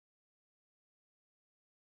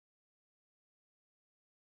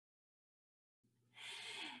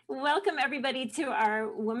Welcome everybody to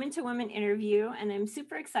our woman-to-woman interview, and I'm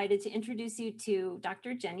super excited to introduce you to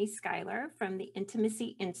Dr. Jenny Schuyler from the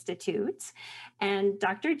Intimacy Institute. And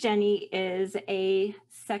Dr. Jenny is a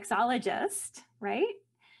sexologist, right?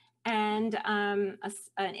 And an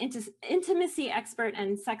intimacy expert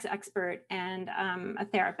and sex expert and a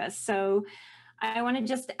therapist. So I want to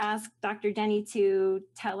just ask Dr. Jenny to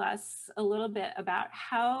tell us a little bit about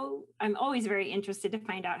how, I'm always very interested to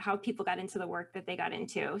find out how people got into the work that they got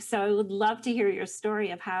into. So I would love to hear your story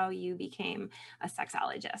of how you became a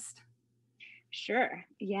sexologist. Sure.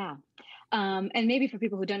 Yeah. And maybe for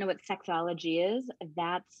people who don't know what sexology is,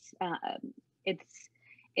 that's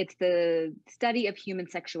it's the study of human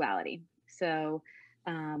sexuality. So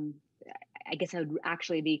I guess I would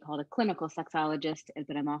actually be called a clinical sexologist,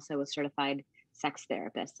 but I'm also a certified sex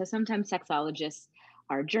therapist. So sometimes sexologists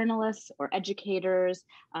are journalists or educators,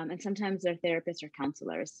 and sometimes they're therapists or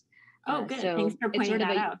counselors. Oh, good. Thanks for pointing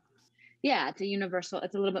that out. Yeah, it's a universal,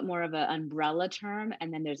 it's a little bit more of an umbrella term.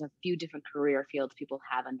 And then there's a few different career fields people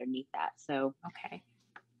have underneath that. So okay,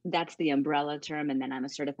 that's the umbrella term. And then I'm a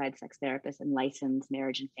certified sex therapist and licensed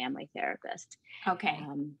marriage and family therapist. Okay.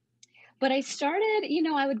 But I started,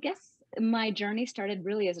 I would guess my journey started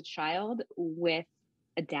really as a child with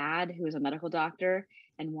a dad who was a medical doctor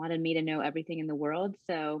and wanted me to know everything in the world.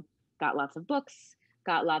 So got lots of books,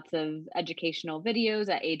 got lots of educational videos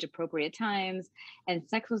at age appropriate times. And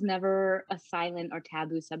sex was never a silent or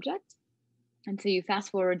taboo subject. And so you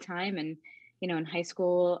fast forward time and, in high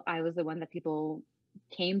school, I was the one that people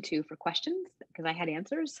came to for questions because I had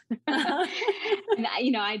answers. And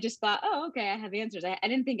I just thought, oh, okay, I have answers. I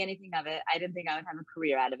didn't think anything of it. I didn't think I would have a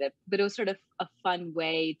career out of it, but it was sort of a fun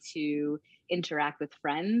way to interact with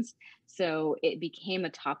friends. So it became a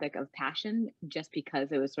topic of passion just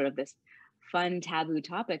because it was sort of this fun taboo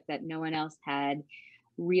topic that no one else had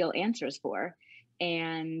real answers for.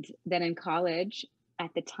 And then in college,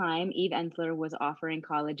 at the time, Eve Ensler was offering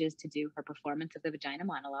colleges to do her performance of the vagina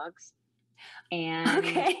monologues. And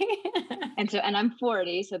okay. and I'm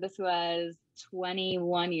 40, so this was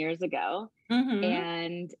 21 years ago. Mm-hmm.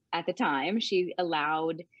 And at the time, she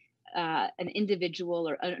allowed an individual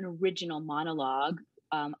or an original monologue,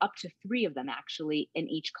 up to 3 of them actually in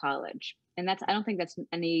each college. And I don't think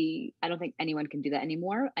anyone can do that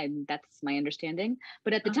anymore. That's my understanding.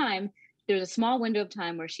 But at the time, there was a small window of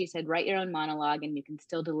time where she said, write your own monologue and you can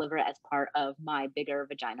still deliver it as part of my bigger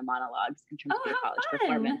vagina monologues in terms of your college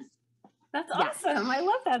performance. That's awesome. I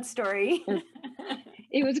love that story.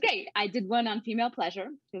 It was great. I did one on female pleasure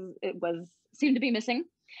because it seemed to be missing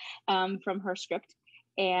from her script.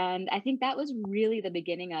 And I think that was really the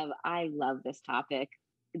beginning of, I love this topic.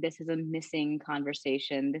 This is a missing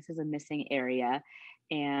conversation. This is a missing area.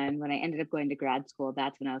 And when I ended up going to grad school,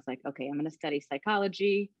 that's when I was like, okay, I'm going to study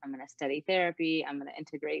psychology. I'm going to study therapy. I'm going to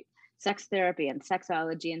integrate sex therapy and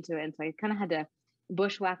sexology into it. And so I kind of had to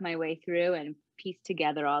bushwhack my way through and piece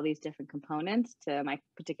together all these different components to my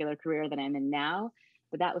particular career that I'm in now.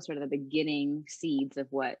 But that was sort of the beginning seeds of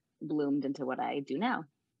what bloomed into what I do now.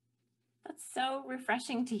 That's so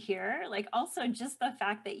refreshing to hear. Like also just the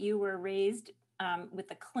fact that you were raised with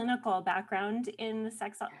a clinical background in the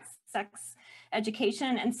sex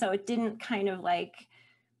education. And so it didn't kind of like,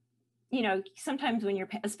 sometimes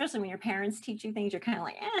especially when your parents teach you things, you're kind of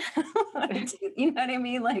like, you know what I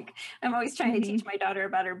mean? Like I'm always trying to teach my daughter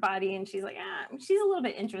about her body and she's like, she's a little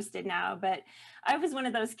bit interested now. But I was one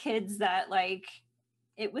of those kids that like,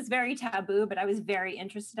 it was very taboo, but I was very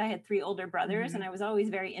interested. I had 3 older brothers and I was always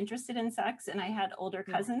very interested in sex. And I had older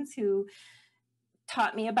cousins who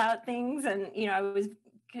taught me about things. And,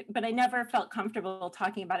 but I never felt comfortable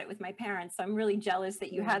talking about it with my parents. So I'm really jealous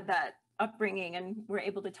that you had that upbringing and were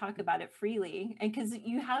able to talk about it freely. And because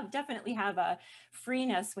you definitely have a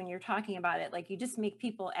freeness when you're talking about it. Like you just make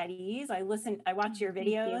people at ease. I watch your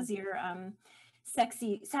videos, your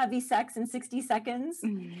savvy sex in 60 seconds.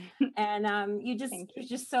 And you're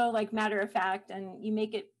just so like matter of fact, and you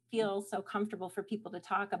make it feel so comfortable for people to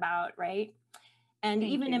talk about. Right. And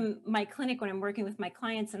even in my clinic, when I'm working with my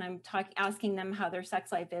clients and I'm asking them how their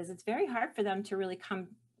sex life is, it's very hard for them to really come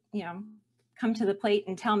to the plate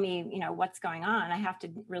and tell me, what's going on. I have to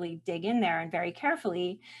really dig in there and very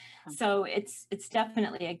carefully. So it's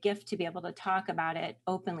definitely a gift to be able to talk about it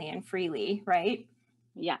openly and freely, right?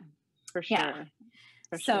 Yeah, for sure. Yeah.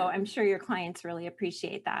 So I'm sure your clients really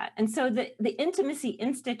appreciate that. And so the Intimacy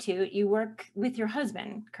Institute, you work with your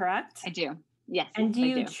husband, correct? I do. Yes. And do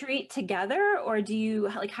you treat together or do you,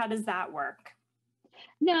 like, how does that work?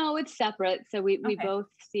 No, it's separate. So we both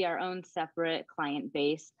see our own separate client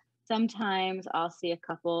base. Sometimes I'll see a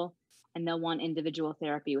couple and they'll want individual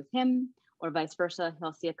therapy with him, or vice versa.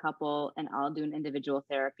 He'll see a couple and I'll do an individual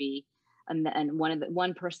therapy. And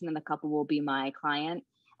one person in the couple will be my client.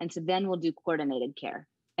 And so then we'll do coordinated care,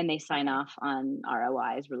 and they sign off on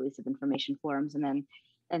ROIs, release of information forms. And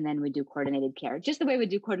then we do coordinated care, just the way we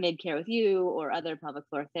do coordinated care with you or other pelvic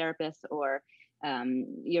floor therapists or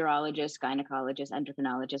urologists, gynecologists,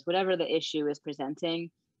 endocrinologists, whatever the issue is presenting.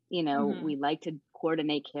 We like to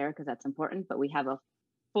coordinate care because that's important, but we have a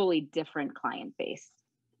fully different client base.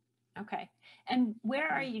 Okay. And where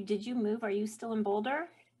are you? Did you move? Are you still in Boulder?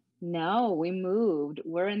 No, we moved.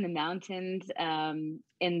 We're in the mountains. We're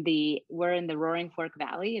in the Roaring Fork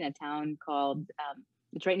Valley in a town called,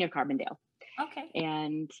 it's right near Carbondale. Okay.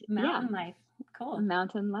 And mountain life. Cool.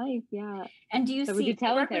 Mountain life. Yeah. And do you we do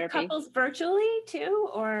teletherapy. Work with couples virtually too,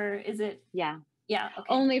 or is it? Yeah. Yeah. Okay.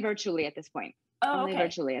 Only virtually at this point. Only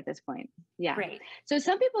virtually at this point. Yeah. Great. So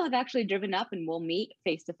some people have actually driven up and we'll meet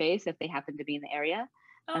face to face if they happen to be in the area.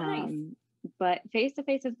 Oh, nice. But face to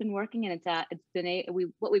face has been working, and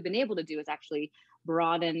what we've been able to do is actually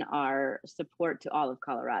broaden our support to all of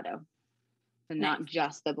Colorado, so not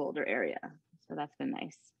just the Boulder area. So that's been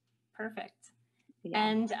nice. Perfect. Yeah.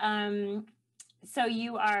 And so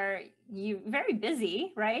you very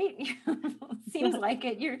busy, right? Seems like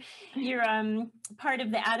it. You're part of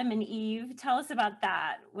the Adam and Eve. Tell us about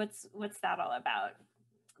that. What's that all about?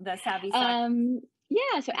 The Savvy Sex.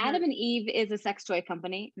 Yeah, so Adam and Eve is a sex toy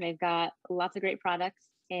company. They've got lots of great products,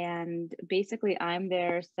 and basically I'm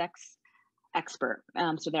their sex expert.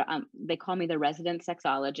 So they call me the resident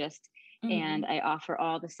sexologist, and I offer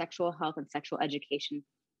all the sexual health and sexual education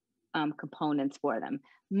components for them,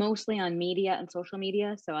 mostly on media and social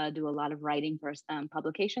media. So I'll do a lot of writing for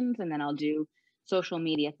publications, and then I'll do social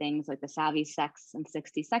media things like the Savvy Sex in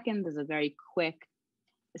 60 Seconds is a very quick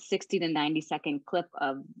 60 to 90-second clip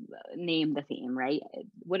of name the theme, right?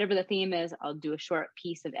 Whatever the theme is, I'll do a short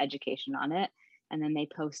piece of education on it, and then they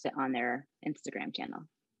post it on their Instagram channel.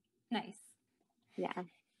 Nice. Yeah.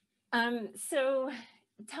 So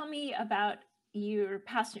tell me about your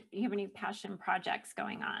passion. You have any passion projects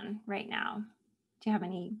going on right now? Do you have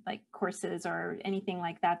any like courses or anything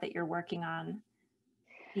like that you're working on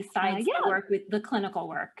besides the work with the clinical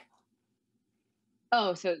work?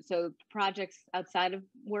 Oh, so projects outside of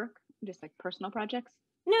work, just like personal projects?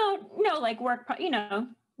 No, like work,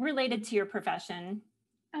 related to your profession.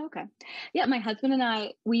 Okay. Yeah, my husband and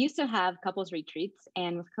I, we used to have couples retreats,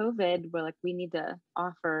 and with COVID, we're like, we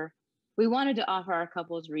wanted to offer our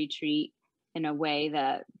couples retreat in a way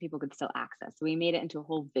that people could still access. So we made it into a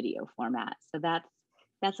whole video format. So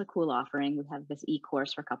that's a cool offering. We have this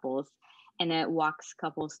e-course for couples, and it walks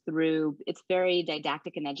couples through. It's very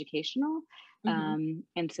didactic and educational.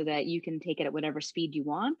 And so that you can take it at whatever speed you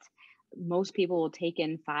want. Most people will take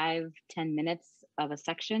in 5-10 minutes of a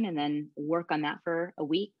section and then work on that for a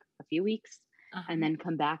few weeks, and then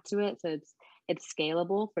come back to it. So it's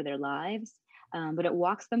scalable for their lives. But it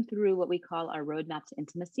walks them through what we call our roadmap to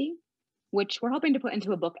intimacy, which we're hoping to put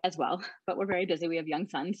into a book as well, but we're very busy. We have young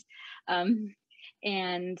sons. So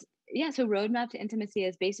roadmap to intimacy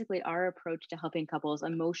is basically our approach to helping couples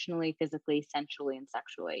emotionally, physically, sensually, and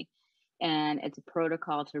sexually. And it's a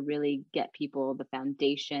protocol to really get people the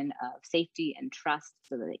foundation of safety and trust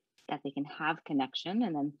so that they can have connection,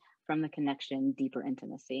 and then from the connection, deeper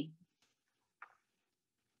intimacy.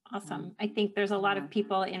 Awesome. I think there's a lot of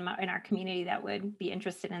people in our community that would be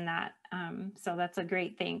interested in that. So that's a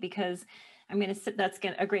great thing, because that's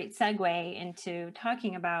a great segue into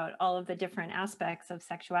talking about all of the different aspects of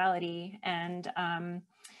sexuality. And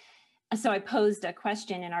so I posed a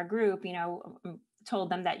question in our group,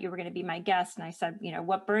 told them that you were going to be my guest. And I said,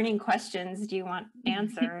 what burning questions do you want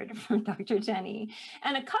answered from Dr. Jenny?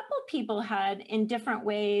 And a couple people had in different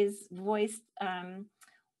ways voiced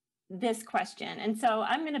this question. And so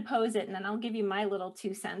I'm going to pose it, and then I'll give you my little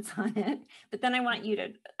 2 cents on it. But then I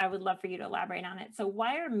would love for you to elaborate on it. So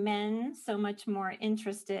why are men so much more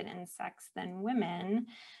interested in sex than women?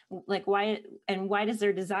 Like why does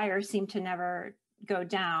their desire seem to never go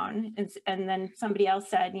down? And then somebody else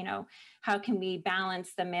said, how can we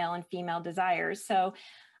balance the male and female desires? So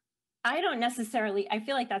I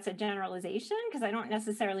feel like that's a generalization, because I don't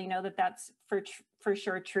necessarily know that that's for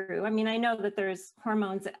sure true. I mean, I know that there's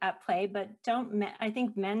hormones at play, but I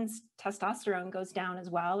think men's testosterone goes down as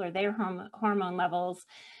well, or their hormone levels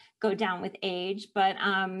go down with age. But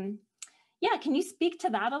can you speak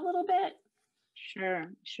to that a little bit?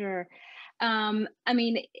 Sure.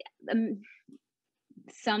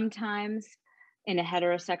 Sometimes in a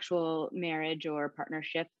heterosexual marriage or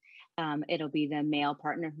partnership, it'll be the male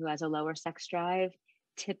partner who has a lower sex drive.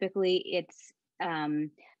 Typically, it's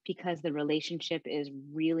because the relationship is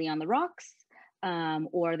really on the rocks.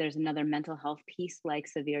 or there's another mental health piece like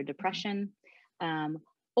severe depression,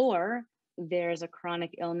 or there's a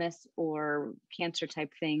chronic illness or cancer type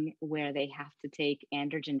thing where they have to take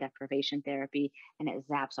androgen deprivation therapy and it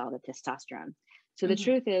zaps all the testosterone. So the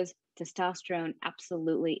truth is, testosterone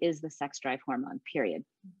absolutely is the sex drive hormone, period.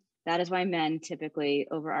 That is why men typically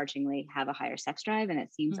overarchingly have a higher sex drive, and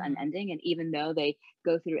it seems unending. And even though they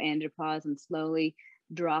go through andropause and slowly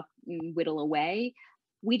drop and whittle away,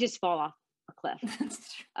 we just fall off a cliff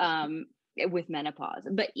with menopause.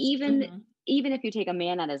 But even if you take a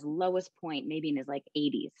man at his lowest point, maybe in his like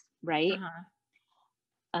 80s, right?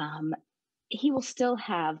 He will still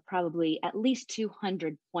have probably at least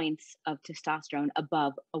 200 points of testosterone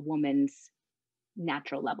above a woman's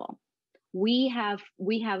natural level. We have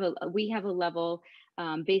a level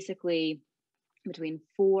basically between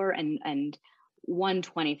 4 and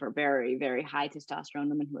 120 for very, very high testosterone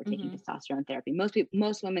women who are taking testosterone therapy.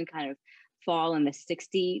 Most women kind of fall in the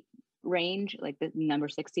 60 range, like the number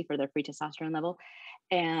 60 for their free testosterone level,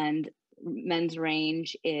 and men's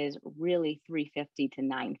range is really 350 to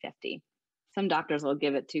 950. Some doctors will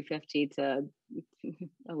give it 250 to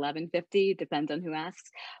 1150, depends on who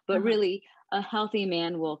asks. But really, a healthy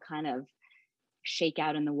man will kind of shake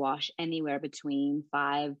out in the wash anywhere between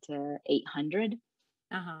 5 to 800,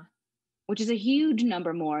 which is a huge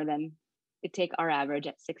number more than it take our average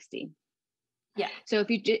at 60. Yeah. So if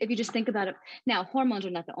you just think about it, now hormones are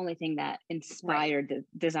not the only thing that inspire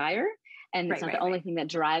desire, and it's not the only thing that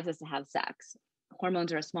drives us to have sex.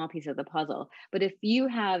 Hormones are a small piece of the puzzle. But if you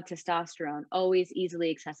have testosterone always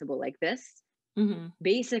easily accessible like this,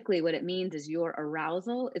 basically what it means is your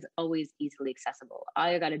arousal is always easily accessible.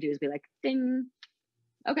 All you got to do is be like, ding,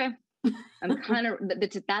 okay. I'm kind of,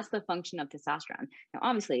 that's the function of testosterone. Now,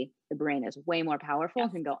 obviously the brain is way more powerful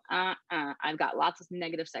and can go, I've got lots of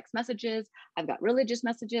negative sex messages. I've got religious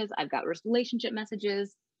messages. I've got relationship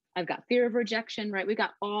messages. I've got fear of rejection, right? We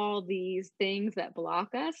got all these things that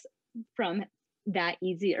block us from that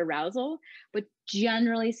easy arousal. But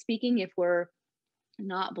generally speaking, if we're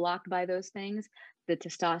not blocked by those things, the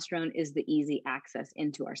testosterone is the easy access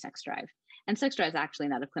into our sex drive. And sex drive is actually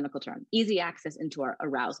not a clinical term. Easy access into our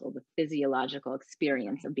arousal, the physiological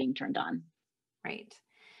experience of being turned on. Right.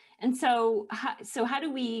 And so how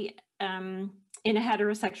do we, in a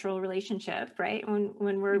heterosexual relationship, right?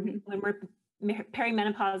 When we're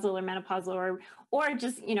perimenopausal or menopausal or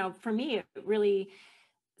just, for me, it really,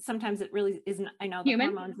 sometimes it really isn't, I know the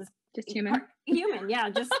hormones is just human, yeah.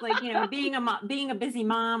 Just like, being a busy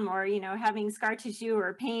mom or, having scar tissue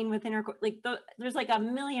or pain within her, there's like a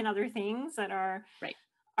million other things that are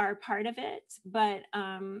part of it. But,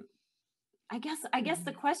 I guess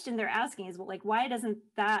the question they're asking is, well, like, why doesn't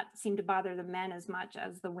that seem to bother the men as much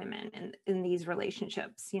as the women in these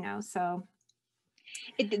relationships, so.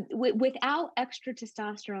 Without extra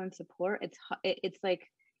testosterone support, it's like,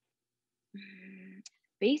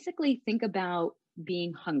 basically think about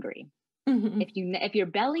being hungry. If your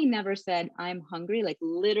belly never said I'm hungry, like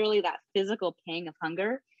literally that physical pang of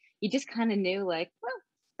hunger, you just kind of knew like, well, it's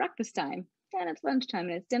breakfast time and it's lunchtime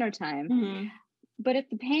and it's dinner time. But if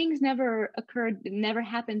the pangs never occurred, never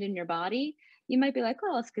happened in your body, you might be like,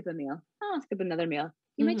 oh, I'll skip a meal. Oh, I'll skip another meal.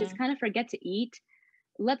 You might just kind of forget to eat.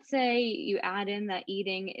 Let's say you add in that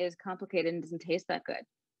eating is complicated and doesn't taste that good.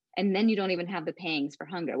 And then you don't even have the pangs for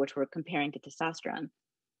hunger, which we're comparing to testosterone.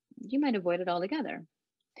 You might avoid it altogether.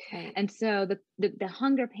 Right. And so the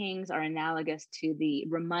hunger pangs are analogous to the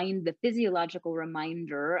physiological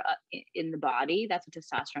reminder in the body. That's what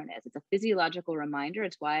testosterone is. It's a physiological reminder.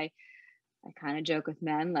 It's why I kind of joke with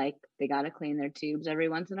men, like they got to clean their tubes every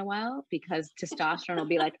once in a while, because testosterone will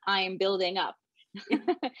be like, I am building up.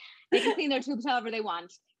 They can clean their tubes however they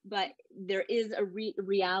want, but there is a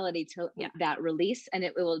reality to that release, and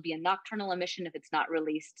it will be a nocturnal emission if it's not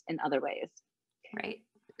released in other ways. Right.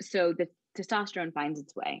 So the testosterone finds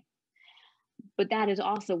its way. But that is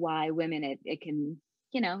also why women, it can,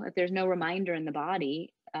 if there's no reminder in the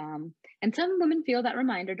body, and some women feel that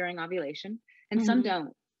reminder during ovulation and some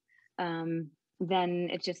don't, then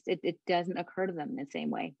it doesn't occur to them in the same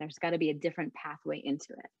way. There's got to be a different pathway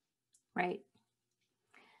into it. Right.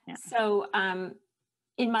 Yeah. So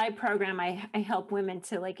in my program, I help women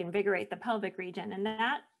to like invigorate the pelvic region, and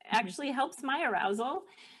that actually helps my arousal.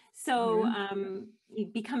 So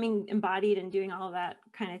becoming embodied and doing all of that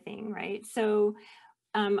kind of thing, right? So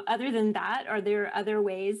other than that, are there other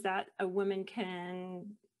ways that a woman can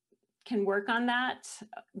work on that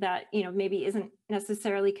maybe isn't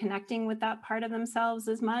necessarily connecting with that part of themselves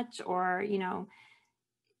as much, or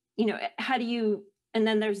how do you, and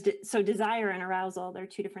then there's desire and arousal, they're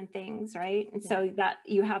two different things, right? And so that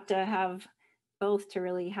you have to have both to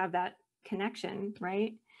really have that connection,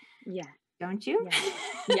 right? Yeah. Don't you?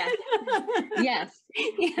 Yes. Yes.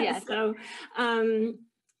 Yeah. Yes.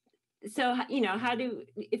 So, you know, how do,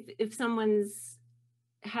 if someone's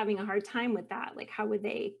having a hard time with that, like, how would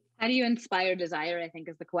they? How do you inspire desire, I think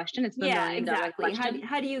is the question. It's the Yeah, $1,000,000 exactly. question.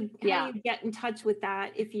 How do you get in touch with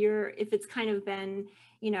that if it's kind of been,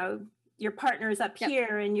 you know, your partner's up Yep.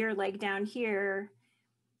 here and you're like down here?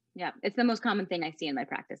 Yeah. It's the most common thing I see in my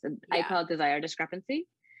practice. I call it desire discrepancy.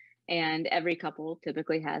 And every couple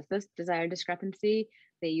typically has this desire discrepancy.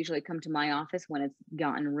 They usually come to my office when it's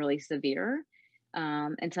gotten really severe.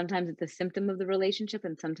 And sometimes it's a symptom of the relationship,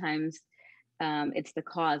 and sometimes it's the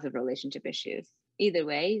cause of relationship issues. Either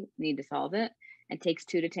way, need to solve it. It takes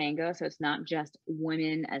two to tango. So it's not just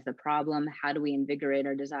women as the problem. How do we invigorate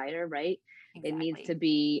our desire, right? Exactly. It needs to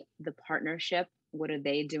be the partnership. What are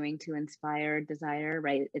they doing to inspire desire,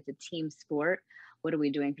 right? It's a team sport. What are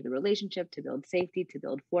we doing for the relationship to build safety, to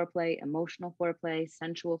build foreplay, emotional foreplay,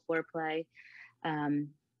 sensual foreplay?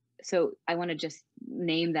 So I want to just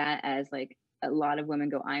name that as, like, a lot of women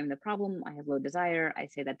go, I'm the problem. I have low desire. I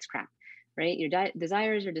say that's crap, right? Your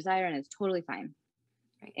desire is your desire, and it's totally fine.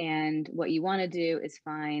 Right. And what you want to do is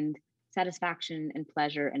find satisfaction and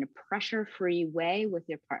pleasure in a pressure-free way with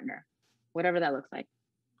your partner, whatever that looks like.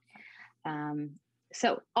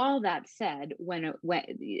 So all that said, when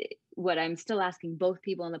what I'm still asking both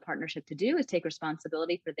people in the partnership to do is take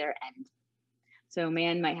responsibility for their end. So a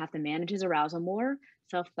man might have to manage his arousal more,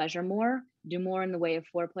 self-pleasure more, do more in the way of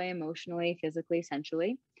foreplay, emotionally, physically,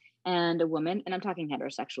 sensually. And a woman, and I'm talking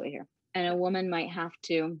heterosexually here, and a woman might have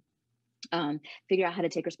to figure out how to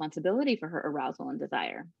take responsibility for her arousal and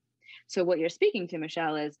desire. So what you're speaking to,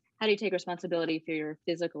 Michele, is how do you take responsibility for your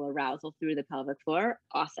physical arousal through the pelvic floor?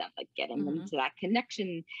 Awesome. Like getting them to that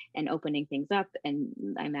connection and opening things up. And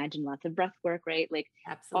I imagine lots of breath work, right? Like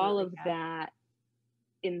all of that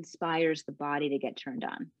inspires the body to get turned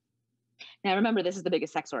on. Now, remember, this is the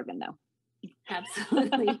biggest sex organ, though.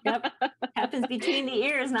 Absolutely. Yep. Happens between the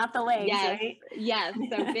ears, not the legs, right? Yes.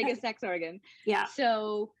 So biggest sex organ. Yeah.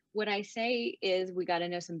 So what I say is we got to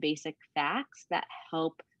know some basic facts that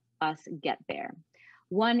help us get there.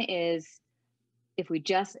 One is if we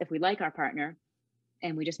like our partner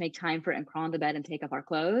and we just make time for it and crawl into bed and take off our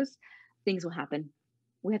clothes, things will happen.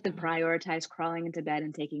 We have to prioritize crawling into bed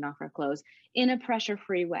and taking off our clothes in a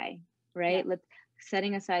pressure-free way, right? Let's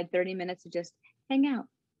setting aside 30 minutes to just hang out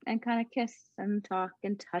and kind of kiss and talk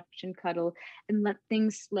and touch and cuddle and let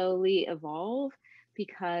things slowly evolve,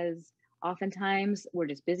 because oftentimes we're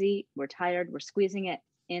just busy, we're tired, we're squeezing it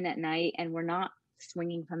in at night, and we're not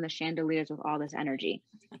swinging from the chandeliers with all this energy.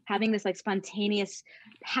 Having this like spontaneous,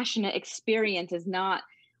 passionate experience is not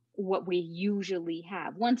what we usually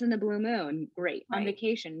have. Once in the blue moon, great. On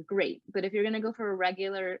vacation, great. But if you're going to go for a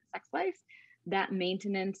regular sex life, that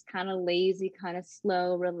maintenance, kind of lazy, kind of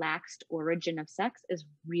slow, relaxed origin of sex is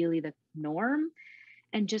really the norm.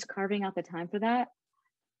 And just carving out the time for that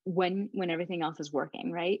when everything else is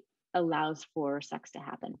working, right, allows for sex to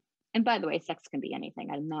happen. And by the way, sex can be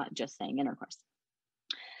anything. I'm not just saying intercourse.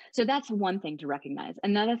 So that's one thing to recognize.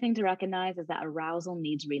 Another thing to recognize is that arousal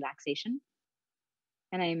needs relaxation.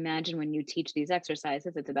 And I imagine when you teach these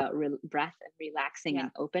exercises, it's about breath and relaxing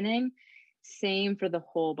and opening. Same for the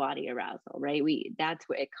whole body arousal, right? That's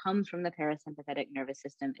where it comes from, the parasympathetic nervous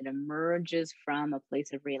system. It emerges from a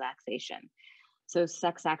place of relaxation. So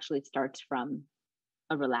sex actually starts from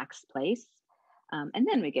a relaxed place. And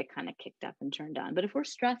then we get kind of kicked up and turned on. But if we're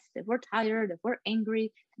stressed, if we're tired, if we're angry,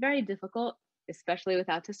 it's very difficult, especially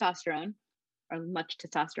without testosterone or much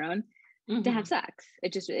testosterone, to have sex.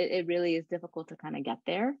 It really is difficult to kind of get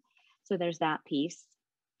there. So there's that piece.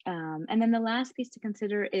 And then the last piece to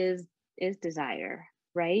consider is desire,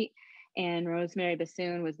 right? And Rosemary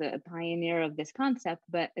Bassoon was a pioneer of this concept,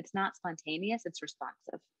 but it's not spontaneous, it's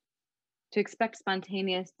responsive. To expect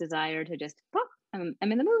spontaneous desire to just pop, I'm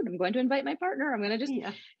in the mood, I'm going to invite my partner, I'm going to just,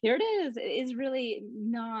 here it is really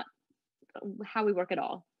not how we work at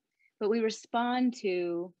all. But we respond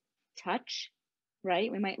to touch,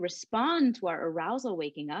 right? We might respond to our arousal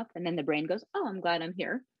waking up, and then the brain goes, oh, I'm glad I'm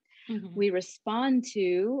here. We respond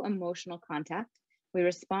to emotional contact. We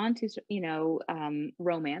respond to,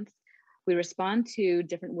 romance. We respond to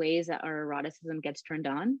different ways that our eroticism gets turned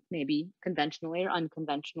on, maybe conventionally or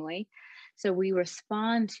unconventionally. So we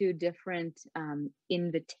respond to different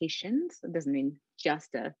invitations. It doesn't mean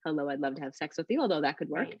just a hello, I'd love to have sex with you, although that could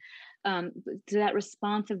work. So that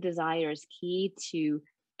responsive desire is key to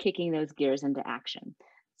kicking those gears into action.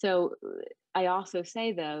 So I also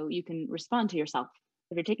say, though, you can respond to yourself.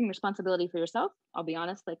 If you're taking responsibility for yourself, I'll be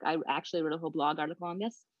honest, I actually wrote a whole blog article on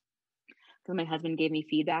this because my husband gave me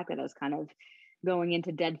feedback that I was kind of going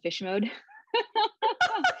into dead fish mode.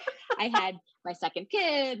 I had my second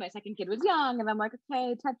kid. My second kid was young, and I'm like,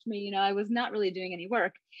 okay, touch me. I was not really doing any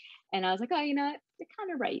work. And I was like, oh, you're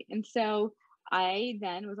kind of right. And so I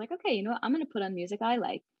then was like, okay, I'm going to put on music I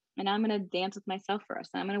like, and I'm going to dance with myself first.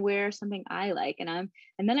 And I'm going to wear something I like. And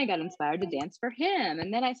then I got inspired to dance for him.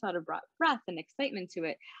 And then I sort of brought breath and excitement to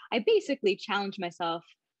it. I basically challenged myself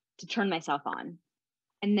to turn myself on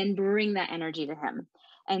and then bring that energy to him.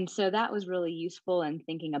 And so that was really useful in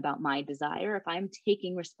thinking about my desire. If I'm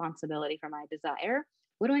taking responsibility for my desire,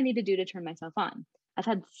 what do I need to do to turn myself on? I've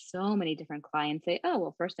had so many different clients say, oh,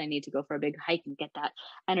 well, first I need to go for a big hike and get that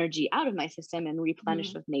energy out of my system and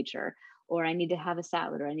replenish with nature. Or I need to have a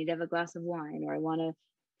salad, or I need to have a glass of wine, or I want to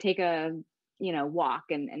take a, walk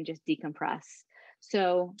and just decompress.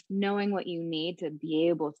 So knowing what you need to be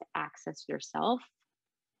able to access yourself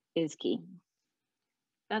is key.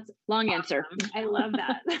 That's long awesome. answer. I love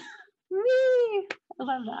that. I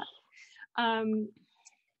love that.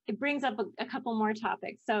 It brings up a couple more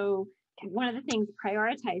topics. So one of the things,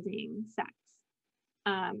 prioritizing sex.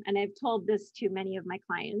 And I've told this to many of my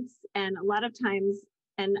clients, and a lot of times,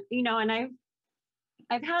 and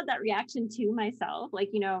I've had that reaction to myself,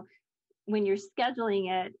 like, when you're scheduling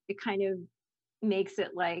it, it kind of makes it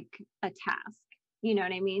like a task. You know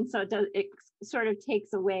what I mean? So it sort of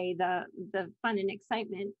takes away the fun and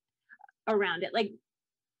excitement around it. Like,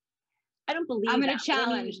 I don't believe I'm going to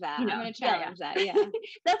challenge that. I'm going to challenge that. Yeah.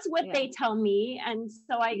 That's what they tell me. And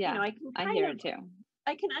so I hear it too.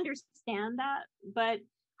 I can understand that, but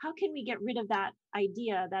how can we get rid of that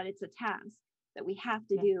idea that it's a task that we have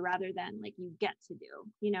to do rather than like you get to do?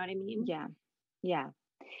 You know what I mean? Yeah. Yeah.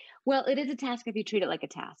 Well, it is a task if you treat it like a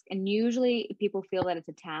task. And usually people feel that it's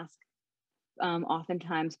a task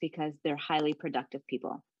oftentimes because they're highly productive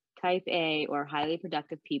people. Type A or highly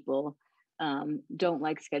productive people don't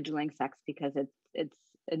like scheduling sex because it's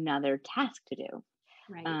another task to do.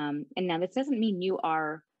 Right. And now this doesn't mean you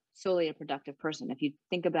are solely a productive person. If you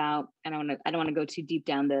think about, and I don't want to go too deep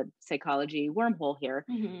down the psychology wormhole here,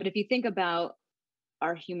 but if you think about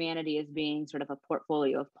our humanity as being sort of a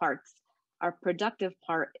portfolio of parts, our productive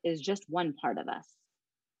part is just one part of us.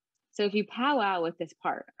 So if you powwow with this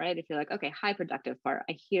part, right? If you're like, okay, high productive part,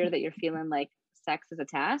 I hear that you're feeling like sex is a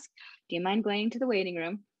task. Do you mind going to the waiting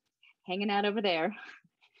room, hanging out over there?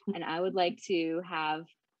 And I would like to have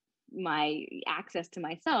my access to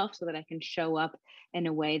myself so that I can show up in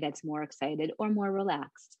a way that's more excited or more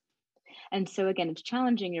relaxed. And so again, it's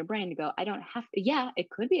challenging your brain to go, I don't have to, yeah, it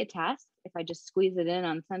could be a task. If I just squeeze it in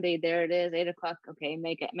on Sunday, there it is, 8:00. Okay,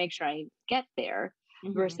 make sure I get there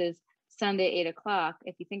versus Sunday, 8:00.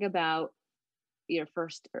 If you think about your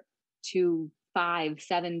first 2, 5,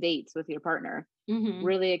 7 dates with your partner,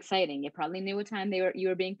 really exciting. You probably knew what time you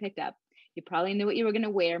were being picked up. You probably knew what you were going to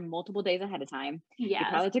wear multiple days ahead of time. Yes. You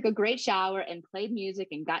probably took a great shower and played music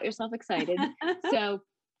and got yourself excited. So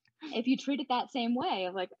if you treat it that same way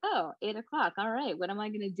of like, oh, 8:00, all right, what am I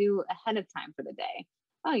going to do ahead of time for the day?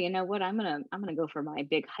 Oh, you know what? I'm gonna go for my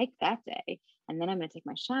big hike that day, and then I'm gonna take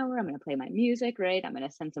my shower. I'm gonna play my music, right? I'm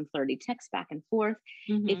gonna send some flirty texts back and forth.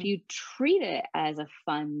 If you treat it as a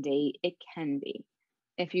fun date, it can be.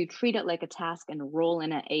 If you treat it like a task and roll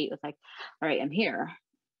in at 8 with like, all right, I'm here,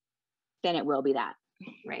 then it will be that.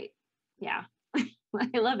 Right. Yeah.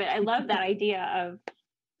 I love it. I love that idea of,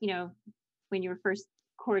 when you're first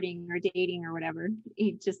courting or dating or whatever,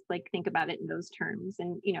 you just like think about it in those terms,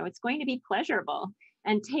 and it's going to be pleasurable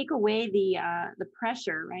and take away the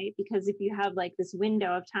pressure, right? Because if you have like this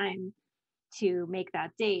window of time to make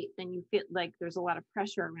that date, then you feel like there's a lot of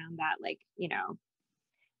pressure around that, like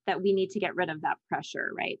that we need to get rid of that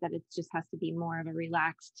pressure, right? That it just has to be more of a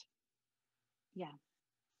relaxed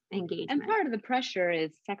engagement. And part of the pressure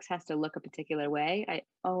is sex has to look a particular way. I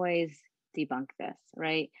always debunk this,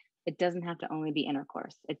 right? It doesn't have to only be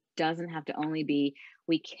intercourse. It doesn't have to only be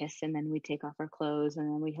we kiss and then we take off our clothes and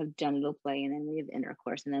then we have genital play and then we have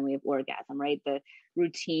intercourse and then we have orgasm, right? The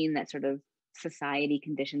routine that sort of society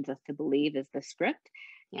conditions us to believe is the script.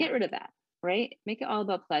 Get rid of that, right? Make it all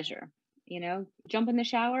about pleasure. Jump in the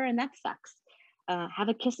shower and that's sex. Have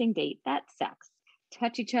a kissing date, that's sex.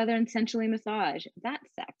 Touch each other and sensually massage,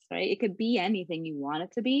 that's sex, right? It could be anything you want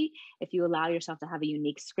it to be if you allow yourself to have a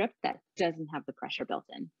unique script that doesn't have the pressure built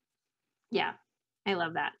in. Yeah, I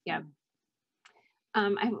love that. Yeah.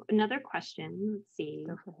 I have another question. Let's see.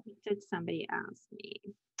 What did somebody ask me?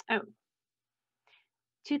 Oh,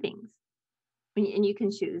 2 things. And you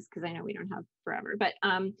can choose because I know we don't have forever, but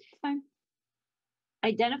fine.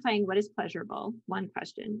 Identifying what is pleasurable, one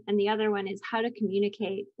question. And the other one is how to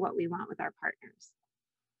communicate what we want with our partners.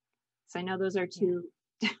 So I know those are two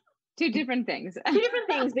Two different things. Two different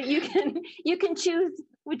things, but you can choose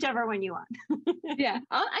whichever one you want. Yeah,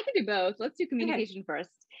 I can do both. Let's do communication first.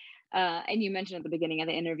 And you mentioned at the beginning of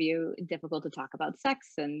the interview, difficult to talk about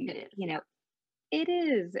sex, and it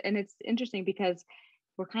is, and it's interesting because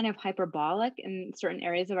we're kind of hyperbolic in certain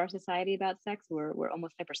areas of our society about sex. We're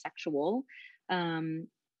almost hypersexual, and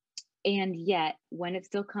yet when it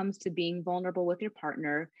still comes to being vulnerable with your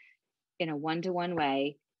partner in a one-to-one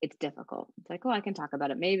way, it's difficult. It's like, oh, I can talk about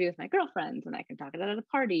it maybe with my girlfriends, and I can talk about it at a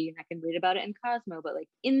party, and I can read about it in Cosmo, but like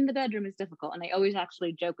in the bedroom is difficult. And I always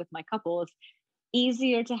actually joke with my couple, it's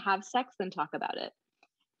easier to have sex than talk about it.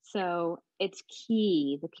 So it's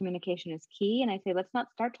key. The communication is key. And I say, let's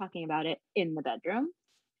not start talking about it in the bedroom.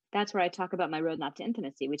 That's where I talk about my roadmap to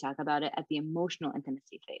intimacy. We talk about it at the emotional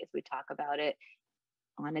intimacy phase. We talk about it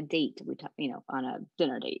on a date. We talk, on a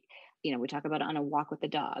dinner date. We talk about it on a walk with the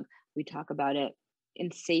dog. We talk about it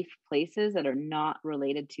in safe places that are not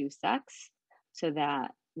related to sex, so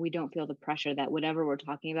that we don't feel the pressure that whatever we're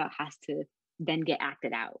talking about has to then get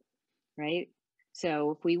acted out, right?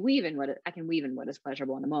 So if we weave in I can weave in what is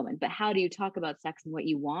pleasurable in a moment, but how do you talk about sex and what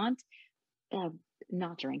you want?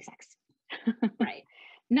 Not during sex, right?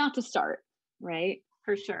 Not to start, right?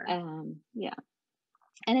 For sure. Yeah,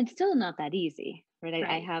 and it's still not that easy, right?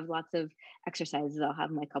 I have lots of exercises I'll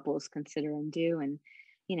have my couples consider and do, and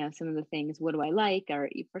some of the things, what do I like? Or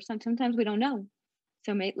sometimes we don't know.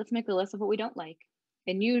 So let's make a list of what we don't like.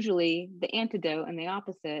 And usually the antidote and the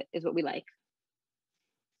opposite is what we like.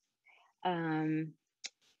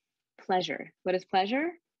 Pleasure. What is pleasure?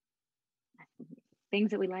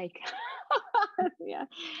 Things that we like. Yeah.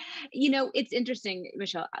 It's interesting,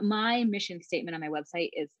 Michelle. My mission statement on my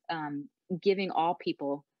website is giving all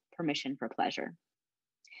people permission for pleasure.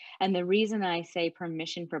 And the reason I say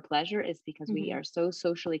permission for pleasure is because we are so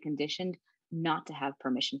socially conditioned not to have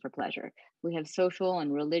permission for pleasure. We have social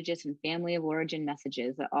and religious and family of origin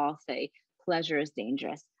messages that all say pleasure is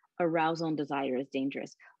dangerous. Arousal and desire is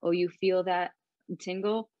dangerous. Oh, you feel that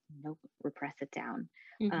tingle? Nope, repress it down.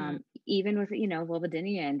 Even with,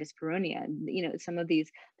 vulvodynia and dyspareunia, some of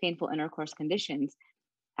these painful intercourse conditions,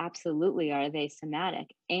 absolutely are they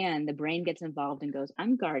somatic. And the brain gets involved and goes,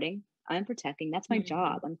 I'm guarding, I'm protecting. That's my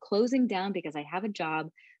job. I'm closing down because I have a job,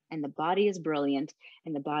 and the body is brilliant,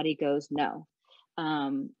 and the body goes, no.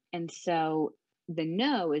 And so the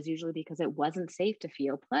no is usually because it wasn't safe to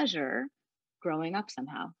feel pleasure growing up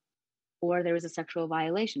somehow, or there was a sexual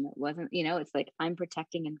violation that wasn't, it's like I'm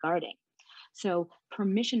protecting and guarding. So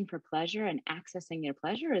permission for pleasure and accessing your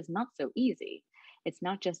pleasure is not so easy. It's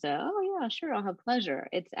not just oh yeah, sure, I'll have pleasure.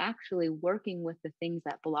 It's actually working with the things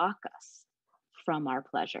that block us from our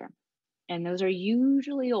pleasure. And those are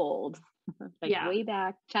usually old, way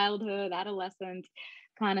back, childhood, adolescent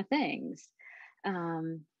kind of things.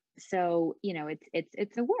 So,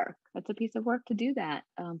 it's a work. It's a piece of work to do that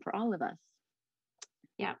for all of us.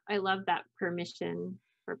 Yeah, I love that permission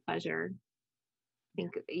for pleasure. I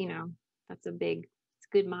think, that's it's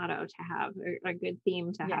a good motto to have, or a good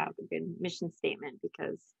theme to have, a good mission statement,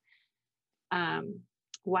 because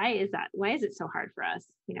why is that? Why is it so hard for us?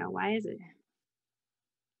 Why is it?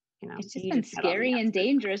 It's just been scary and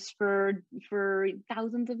dangerous for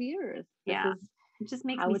thousands of years. It just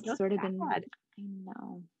makes me so sort of sad.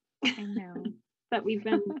 I know that we've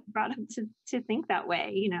been brought up to think that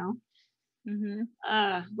way.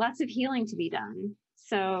 Lots of healing to be done.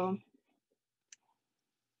 So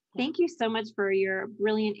thank you so much for your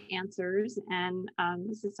brilliant answers, and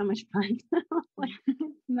this is so much fun.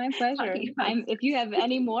 My pleasure. If you have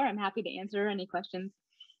any more, I'm happy to answer any questions.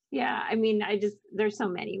 Yeah, there's so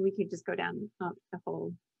many. We could just go down the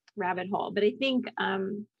whole rabbit hole. But I think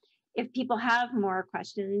if people have more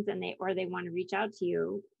questions and they want to reach out to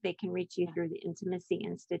you, they can reach you through the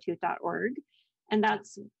intimacyinstitute.org. And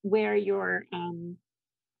that's where your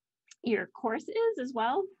course is as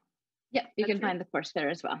well. Yeah, you can find the course there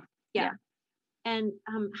as well. Yeah. And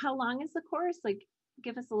how long is the course? Like,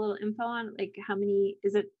 give us a little info on, like, how many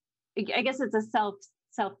is it? I guess it's a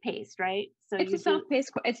self-paced, right? So it's a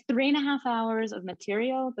self-paced. It's 3.5 hours of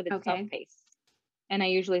material, but it's self-paced. And I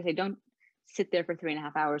usually say, don't sit there for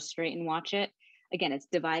 3.5 hours straight and watch it. Again, it's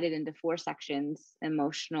divided into 4 sections: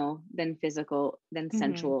 emotional, then physical, then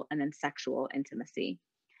sensual, and then sexual intimacy.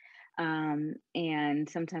 And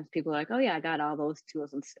sometimes people are like, oh yeah, I got all those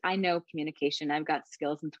tools, and I know communication. I've got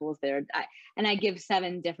skills and tools there. I give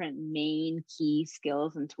 7 different main key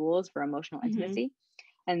skills and tools for emotional intimacy.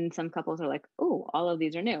 And some couples are like, oh, all of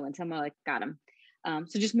these are new. And some are like, got them.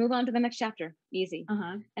 So just move on to the next chapter. Easy.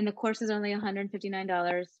 And the course is only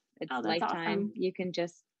 $159. It's lifetime. Awesome. You can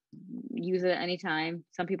just use it at any time.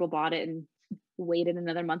 Some people bought it and waited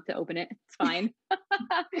another month to open it. It's fine.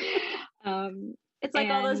 It's like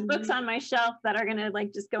all those books on my shelf that are going to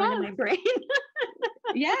like just go into my brain.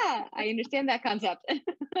 Yeah, I understand that concept.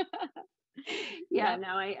 Yeah, no,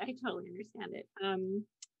 I totally understand it.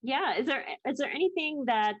 Yeah, is there anything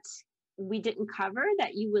that we didn't cover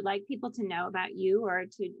that you would like people to know about you, or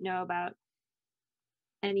to know about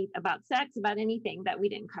about sex, about anything that we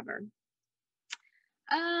didn't cover?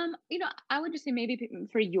 I would just say maybe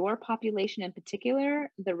for your population in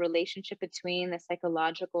particular, the relationship between the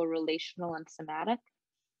psychological, relational, and somatic.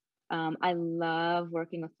 I love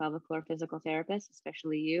working with pelvic floor physical therapists,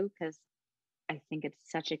 especially you, because I think it's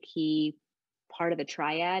such a key part of the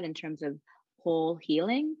triad in terms of whole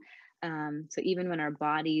healing. So even when our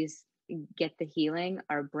bodies get the healing,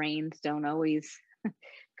 our brains don't always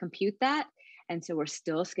compute that. And so we're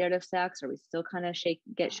still scared of sex, or we still kind of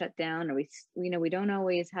get shut down, or we don't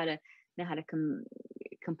always know how to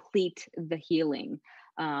complete the healing.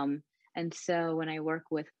 And so when I work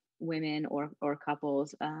with women or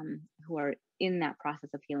couples who are in that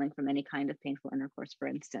process of healing from any kind of painful intercourse, for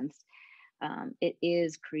instance, it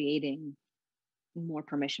is creating more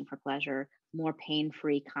permission for pleasure, more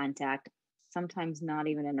pain-free contact, sometimes not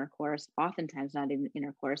even intercourse, oftentimes not even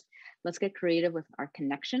intercourse. Let's get creative with our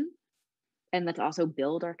connection. And let's also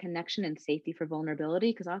build our connection and safety for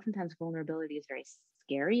vulnerability, because oftentimes vulnerability is very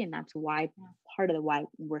scary, and that's why why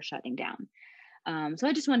we're shutting down. So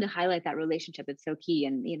I just wanted to highlight that relationship. It's so key.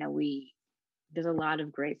 And, there's a lot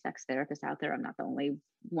of great sex therapists out there. I'm not the only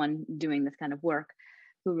one doing this kind of work,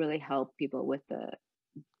 who really help people with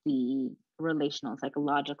the relational,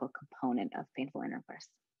 psychological component of painful intercourse.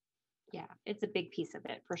 Yeah, it's a big piece of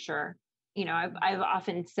it for sure. I've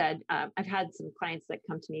often said, I've had some clients that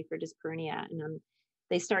come to me for dyspareunia, and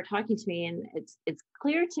they start talking to me, and it's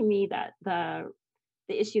clear to me that the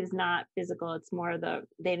issue is not physical. It's more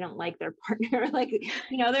they don't like their partner. Like,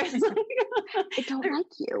 there's like, they don't like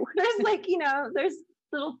you. There's like, there's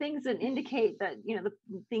little things that indicate that, the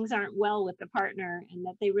things aren't well with the partner, and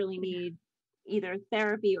that they really need either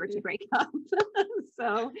therapy or to break up.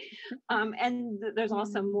 So, and there's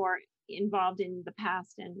also more involved in the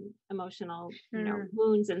past and emotional,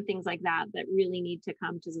 wounds and things like that really need to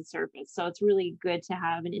come to the surface. So it's really good to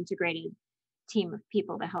have an integrated team of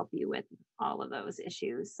people to help you with all of those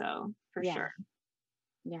issues. So for sure.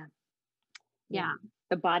 Yeah.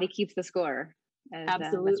 The body keeps the score.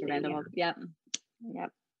 Absolutely.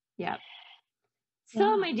 Yep.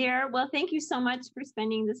 So my dear, well, thank you so much for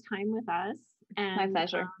spending this time with us. And my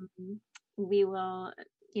pleasure. We will,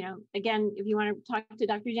 again, if you want to talk to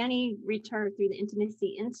Dr. Jenny, reach her through the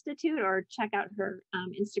Intimacy Institute, or check out her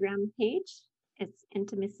Instagram page. It's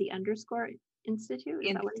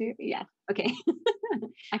intimacy_institute. Yeah. Okay.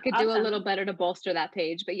 I could do a little better to bolster that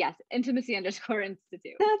page, but yes,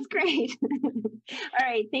 intimacy_institute. That's great. All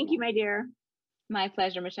right. Thank you, my dear. My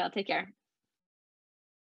pleasure, Michelle. Take care.